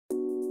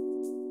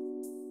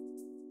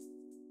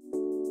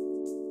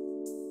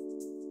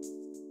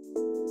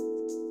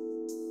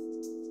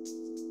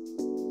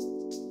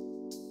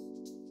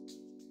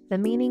The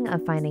meaning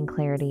of finding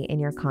clarity in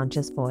your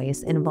conscious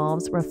voice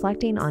involves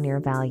reflecting on your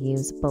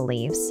values,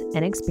 beliefs,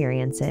 and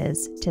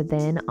experiences to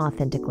then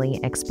authentically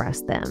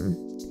express them.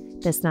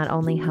 This not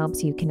only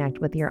helps you connect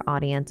with your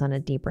audience on a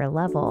deeper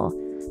level,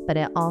 but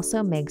it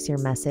also makes your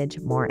message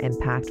more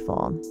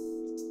impactful.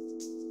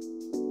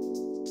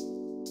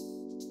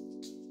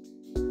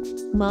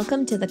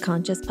 Welcome to the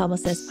Conscious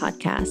Publicist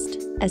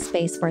Podcast, a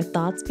space where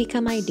thoughts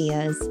become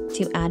ideas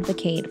to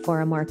advocate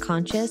for a more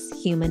conscious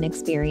human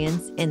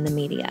experience in the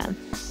media.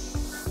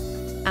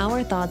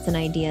 Our thoughts and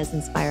ideas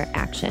inspire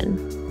action,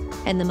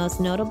 and the most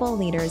notable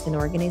leaders and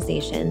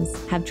organizations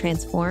have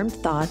transformed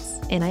thoughts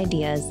and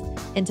ideas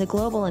into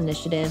global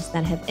initiatives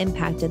that have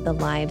impacted the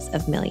lives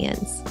of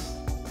millions.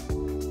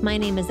 My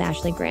name is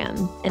Ashley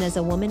Graham, and as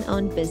a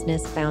woman-owned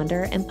business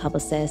founder and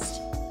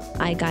publicist,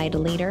 I guide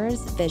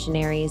leaders,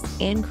 visionaries,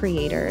 and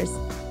creators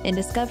in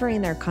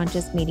discovering their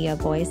conscious media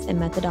voice and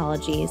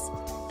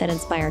methodologies that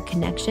inspire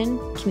connection,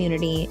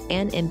 community,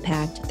 and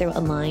impact through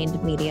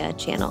aligned media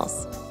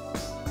channels.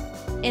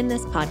 In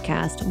this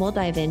podcast, we'll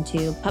dive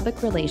into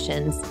public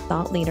relations,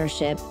 thought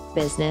leadership,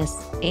 business,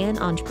 and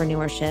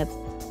entrepreneurship,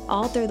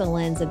 all through the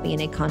lens of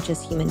being a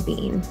conscious human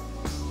being.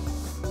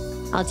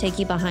 I'll take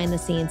you behind the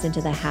scenes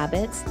into the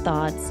habits,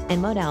 thoughts,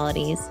 and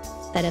modalities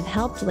that have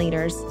helped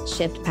leaders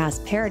shift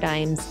past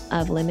paradigms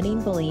of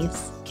limiting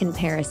beliefs,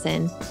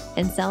 comparison,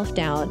 and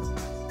self-doubt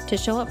to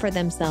show up for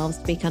themselves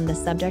to become the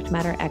subject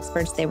matter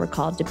experts they were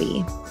called to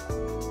be.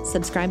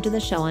 Subscribe to the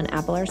show on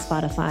Apple or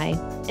Spotify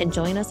and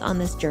join us on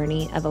this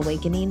journey of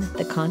awakening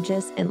the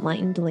conscious,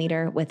 enlightened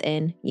leader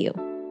within you.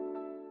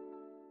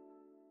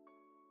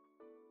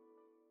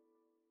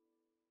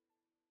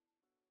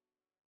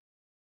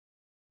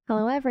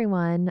 Hello,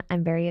 everyone.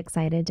 I'm very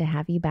excited to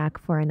have you back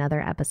for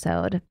another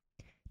episode.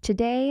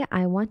 Today,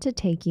 I want to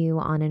take you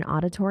on an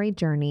auditory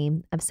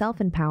journey of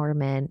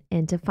self-empowerment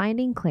into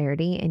finding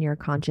clarity in your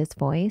conscious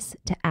voice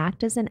to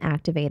act as an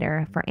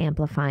activator for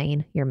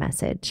amplifying your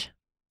message.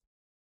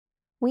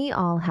 We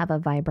all have a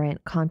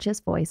vibrant, conscious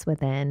voice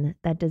within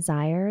that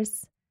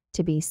desires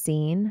to be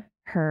seen,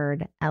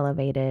 heard,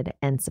 elevated,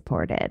 and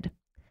supported.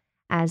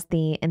 As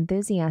the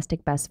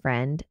enthusiastic best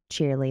friend,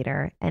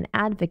 cheerleader, and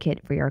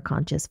advocate for your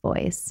conscious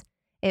voice,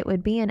 it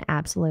would be an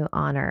absolute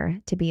honor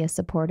to be a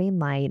supporting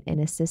light in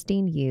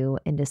assisting you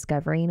in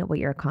discovering what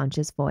your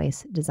conscious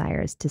voice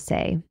desires to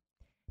say.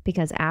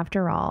 Because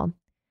after all,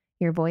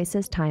 your voice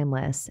is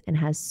timeless and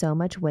has so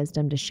much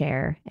wisdom to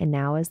share, and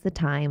now is the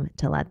time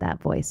to let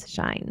that voice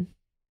shine.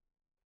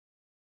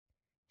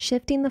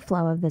 Shifting the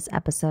flow of this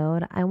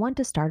episode, I want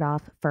to start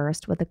off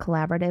first with a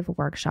collaborative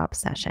workshop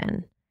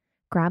session.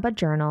 Grab a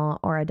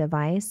journal or a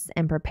device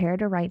and prepare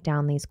to write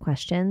down these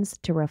questions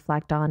to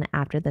reflect on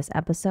after this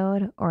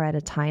episode or at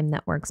a time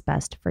that works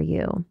best for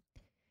you.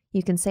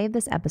 You can save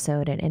this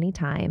episode at any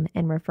time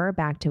and refer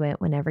back to it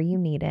whenever you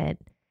need it,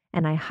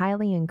 and I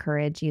highly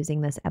encourage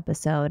using this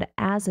episode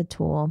as a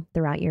tool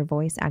throughout your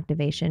voice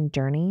activation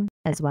journey,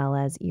 as well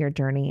as your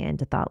journey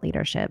into thought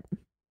leadership.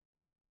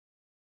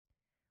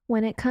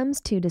 When it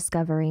comes to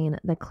discovering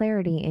the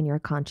clarity in your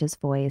conscious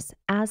voice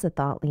as a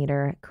thought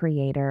leader,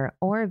 creator,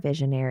 or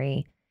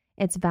visionary,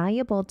 it's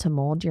valuable to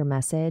mold your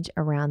message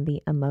around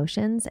the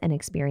emotions and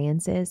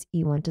experiences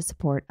you want to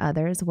support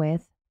others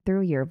with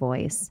through your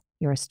voice,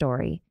 your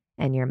story,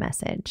 and your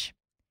message.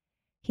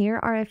 Here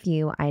are a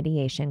few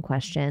ideation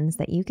questions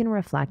that you can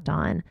reflect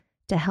on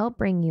to help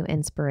bring you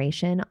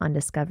inspiration on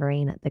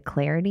discovering the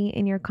clarity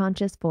in your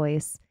conscious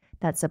voice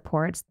that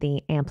supports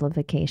the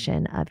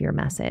amplification of your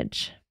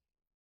message.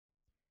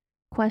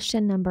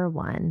 Question number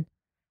 1,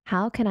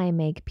 how can I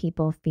make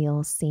people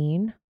feel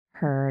seen,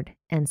 heard,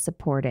 and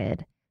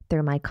supported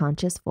through my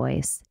conscious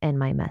voice and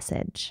my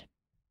message?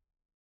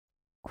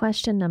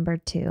 Question number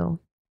 2,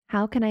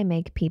 how can I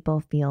make people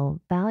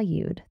feel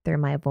valued through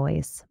my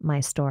voice, my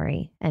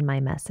story, and my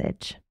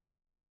message?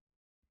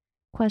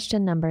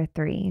 Question number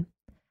 3,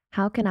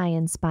 how can I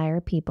inspire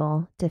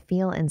people to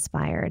feel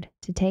inspired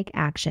to take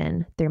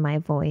action through my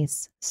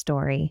voice,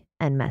 story,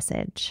 and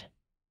message?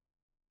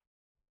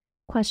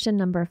 Question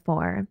number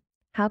 4,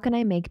 how can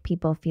I make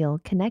people feel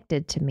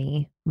connected to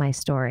me, my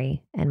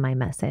story, and my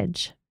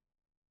message?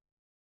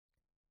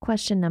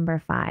 Question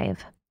number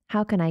 5,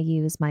 how can I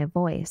use my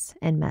voice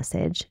and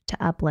message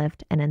to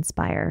uplift and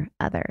inspire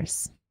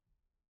others?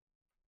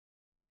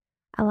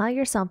 Allow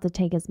yourself to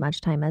take as much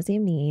time as you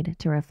need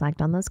to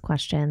reflect on those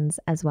questions,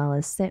 as well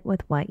as sit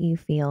with what you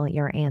feel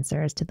your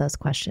answers to those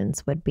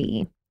questions would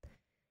be.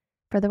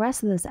 For the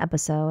rest of this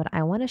episode,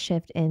 I want to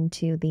shift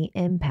into the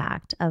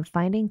impact of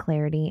finding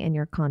clarity in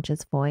your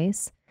conscious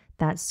voice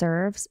that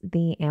serves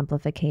the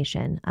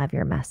amplification of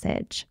your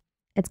message.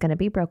 It's going to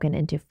be broken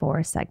into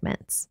 4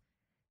 segments.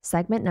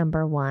 Segment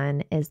number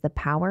 1 is the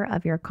power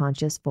of your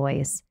conscious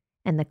voice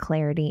and the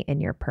clarity in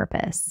your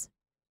purpose.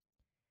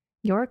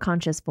 Your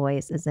conscious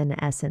voice is an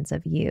essence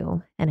of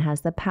you and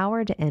has the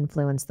power to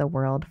influence the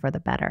world for the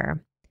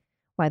better.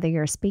 Whether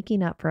you're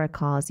speaking up for a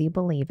cause you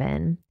believe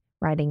in,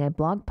 writing a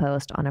blog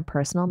post on a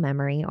personal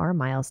memory or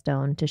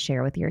milestone to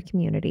share with your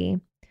community,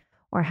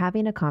 or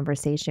having a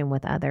conversation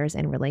with others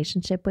in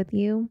relationship with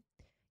you,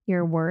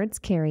 Your words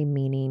carry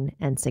meaning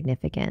and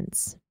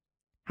significance.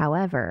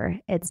 However,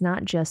 it's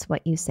not just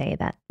what you say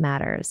that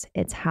matters,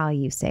 it's how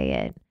you say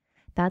it.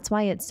 That's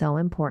why it's so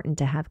important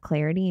to have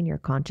clarity in your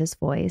conscious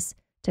voice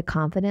to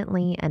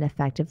confidently and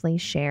effectively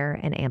share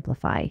and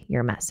amplify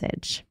your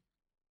message.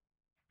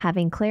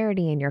 Having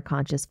clarity in your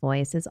conscious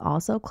voice is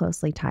also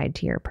closely tied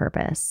to your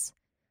purpose.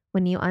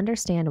 When you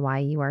understand why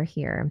you are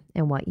here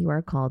and what you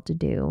are called to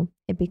do,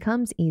 it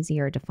becomes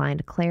easier to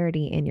find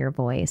clarity in your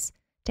voice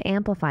to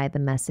amplify the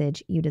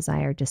message you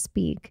desire to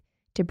speak,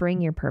 to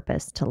bring your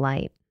purpose to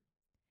light.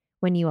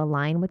 When you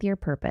align with your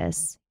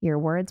purpose, your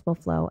words will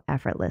flow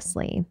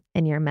effortlessly,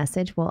 and your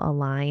message will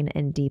align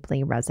and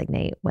deeply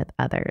resonate with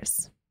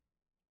others.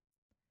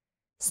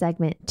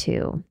 Segment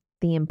 2,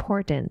 the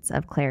importance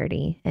of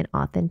clarity and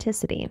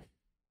authenticity.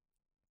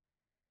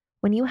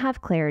 When you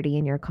have clarity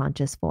in your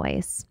conscious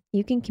voice,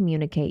 you can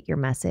communicate your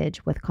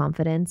message with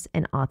confidence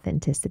and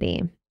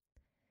authenticity.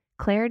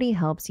 Clarity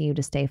helps you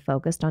to stay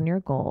focused on your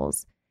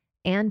goals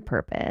and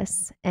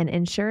purpose and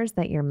ensures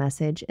that your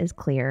message is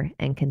clear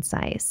and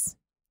concise.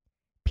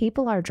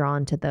 People are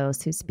drawn to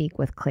those who speak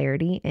with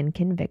clarity and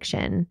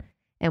conviction,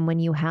 and when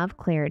you have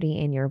clarity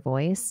in your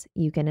voice,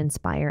 you can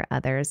inspire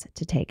others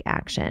to take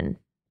action.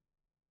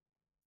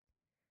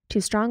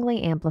 To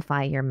strongly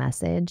amplify your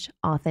message,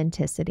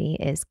 authenticity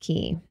is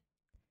key.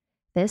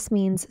 This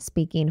means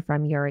speaking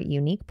from your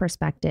unique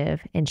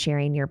perspective and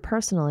sharing your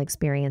personal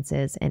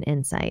experiences and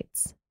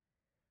insights.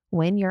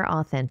 When you're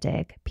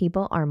authentic,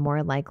 people are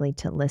more likely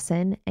to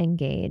listen,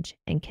 engage,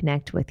 and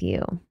connect with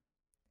you.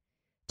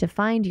 To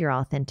find your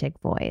authentic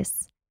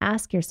voice,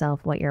 ask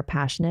yourself what you're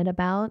passionate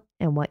about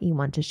and what you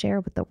want to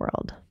share with the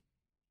world.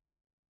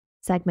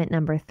 Segment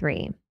number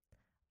 3,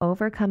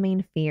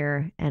 overcoming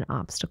fear and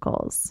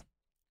obstacles.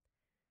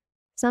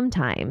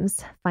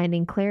 Sometimes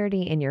finding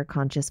clarity in your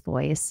conscious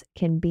voice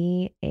can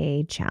be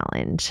a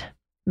challenge.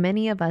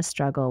 Many of us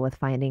struggle with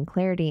finding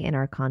clarity in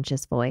our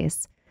conscious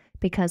voice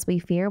because we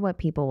fear what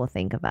people will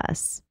think of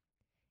us.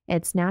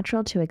 It's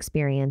natural to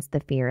experience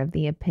the fear of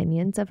the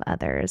opinions of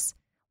others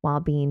while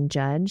being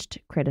judged,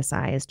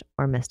 criticized,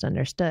 or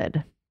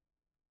misunderstood.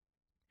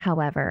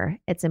 However,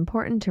 it's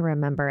important to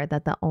remember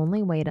that the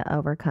only way to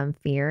overcome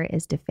fear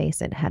is to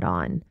face it head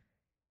on.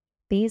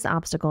 These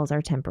obstacles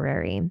are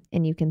temporary,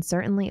 and you can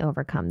certainly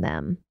overcome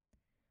them.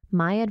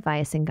 My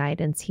advice and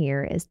guidance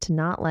here is to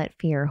not let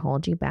fear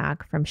hold you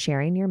back from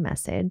sharing your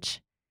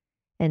message.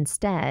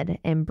 Instead,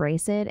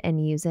 embrace it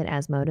and use it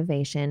as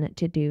motivation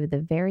to do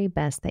the very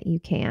best that you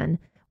can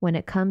when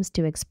it comes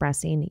to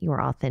expressing your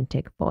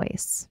authentic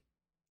voice.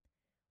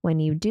 When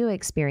you do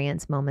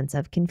experience moments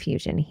of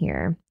confusion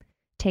here,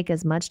 take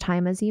as much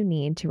time as you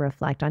need to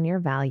reflect on your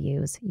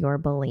values, your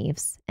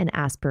beliefs, and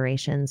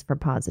aspirations for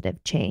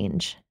positive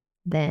change.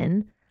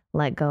 Then,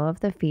 let go of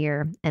the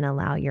fear and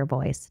allow your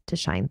voice to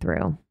shine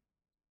through.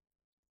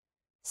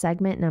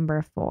 Segment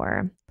number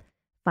 4,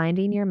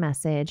 finding your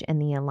message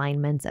and the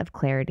alignments of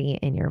clarity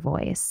in your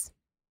voice.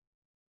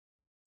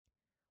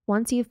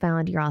 Once you've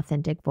found your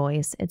authentic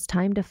voice, it's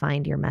time to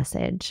find your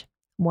message.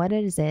 What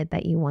is it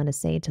that you want to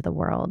say to the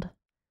world?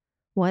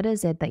 What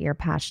is it that you're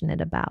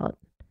passionate about?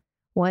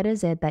 What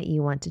is it that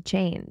you want to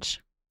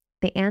change?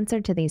 The answer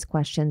to these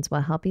questions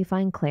will help you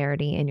find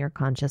clarity in your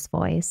conscious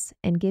voice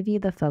and give you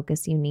the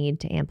focus you need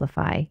to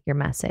amplify your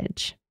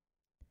message.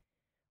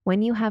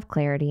 When you have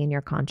clarity in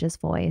your conscious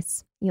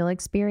voice, you'll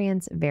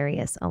experience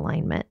various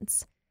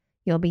alignments.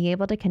 You'll be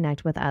able to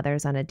connect with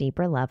others on a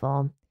deeper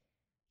level.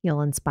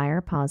 You'll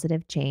inspire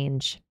positive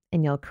change,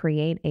 and you'll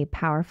create a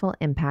powerful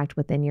impact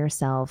within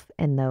yourself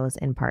and those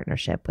in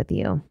partnership with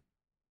you.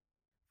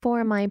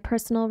 For my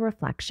personal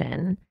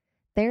reflection,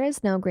 there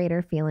is no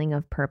greater feeling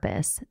of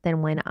purpose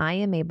than when I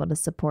am able to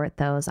support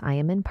those I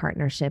am in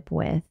partnership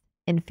with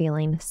in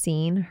feeling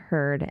seen,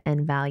 heard,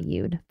 and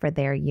valued for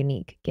their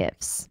unique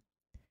gifts.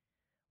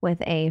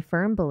 With a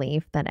firm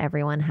belief that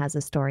everyone has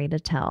a story to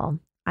tell,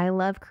 I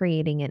love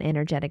creating an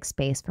energetic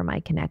space for my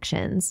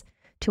connections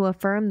to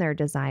affirm their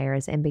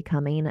desires in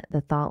becoming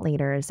the thought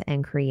leaders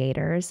and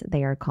creators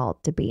they are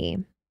called to be.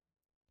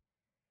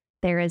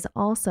 There is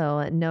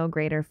also no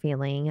greater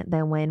feeling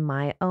than when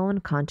my own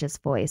conscious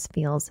voice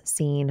feels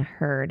seen,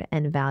 heard,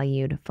 and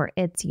valued for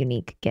its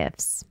unique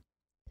gifts.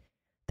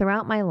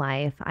 Throughout my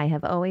life, I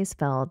have always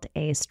felt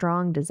a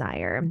strong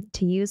desire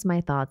to use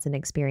my thoughts and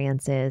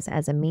experiences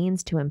as a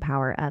means to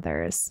empower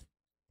others.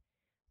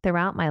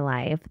 Throughout my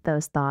life,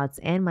 those thoughts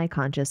and my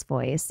conscious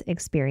voice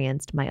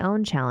experienced my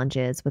own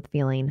challenges with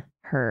feeling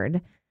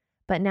heard.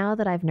 But now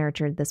that I've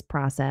nurtured this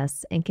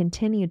process and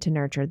continue to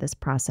nurture this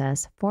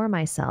process for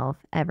myself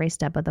every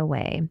step of the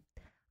way,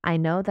 I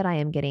know that I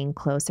am getting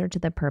closer to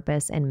the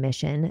purpose and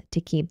mission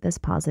to keep this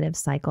positive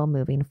cycle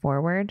moving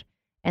forward,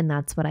 and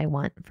that's what I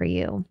want for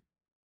you.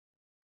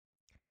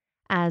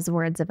 As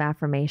words of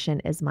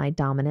affirmation is my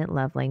dominant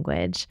love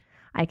language,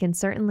 I can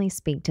certainly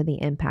speak to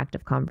the impact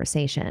of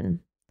conversation.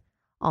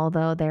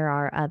 Although there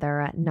are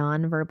other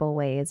nonverbal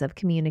ways of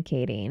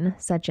communicating,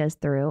 such as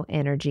through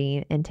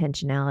energy,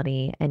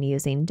 intentionality, and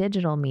using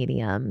digital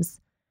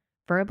mediums,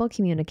 Verbal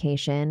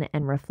communication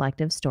and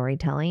reflective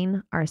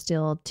storytelling are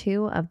still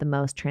two of the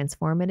most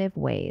transformative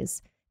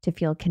ways to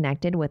feel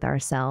connected with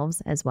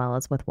ourselves as well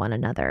as with one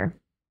another.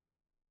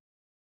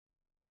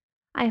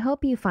 I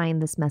hope you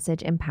find this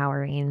message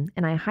empowering,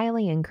 and I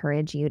highly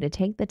encourage you to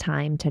take the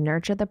time to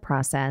nurture the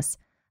process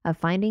of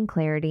finding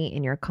clarity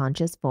in your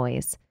conscious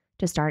voice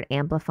to start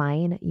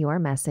amplifying your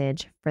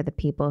message for the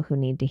people who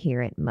need to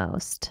hear it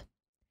most.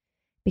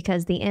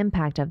 Because the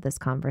impact of this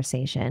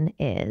conversation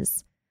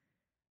is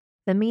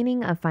the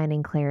meaning of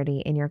finding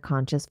clarity in your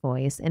conscious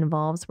voice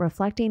involves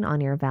reflecting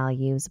on your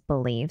values,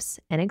 beliefs,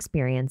 and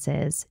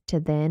experiences to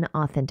then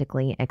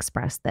authentically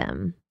express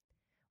them.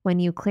 When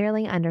you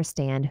clearly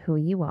understand who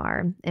you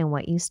are and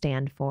what you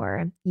stand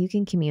for, you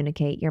can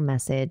communicate your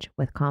message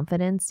with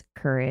confidence,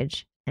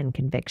 courage, and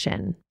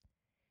conviction.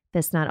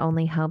 This not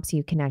only helps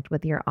you connect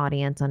with your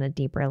audience on a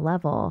deeper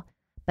level,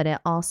 but it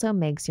also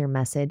makes your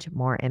message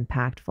more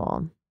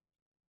impactful.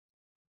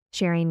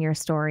 Sharing your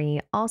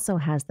story also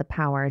has the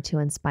power to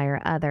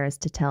inspire others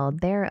to tell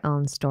their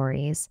own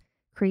stories,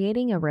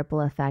 creating a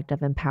ripple effect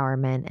of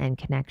empowerment and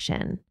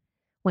connection.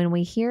 When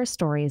we hear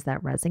stories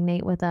that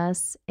resonate with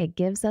us, it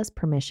gives us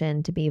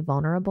permission to be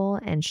vulnerable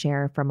and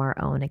share from our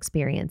own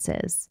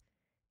experiences.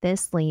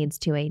 This leads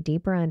to a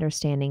deeper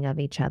understanding of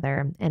each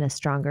other and a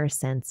stronger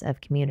sense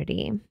of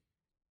community.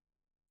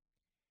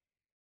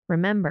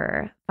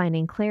 Remember,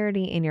 finding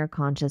clarity in your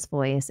conscious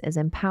voice is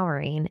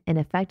empowering and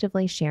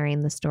effectively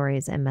sharing the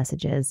stories and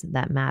messages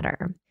that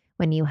matter.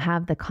 When you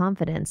have the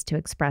confidence to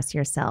express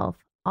yourself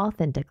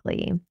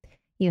authentically,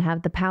 you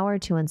have the power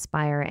to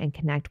inspire and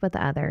connect with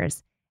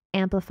others,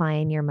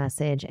 amplifying your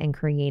message and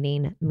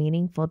creating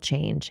meaningful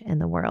change in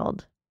the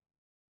world.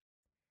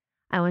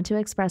 I want to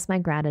express my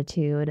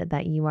gratitude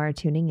that you are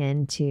tuning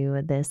in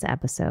to this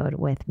episode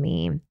with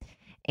me.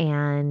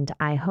 And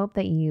I hope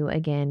that you,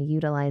 again,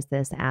 utilize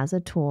this as a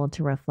tool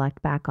to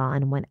reflect back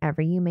on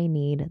whenever you may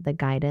need the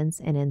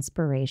guidance and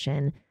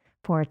inspiration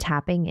for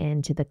tapping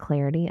into the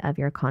clarity of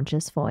your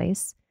conscious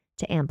voice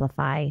to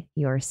amplify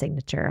your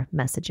signature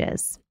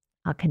messages.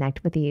 I'll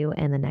connect with you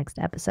in the next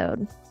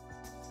episode.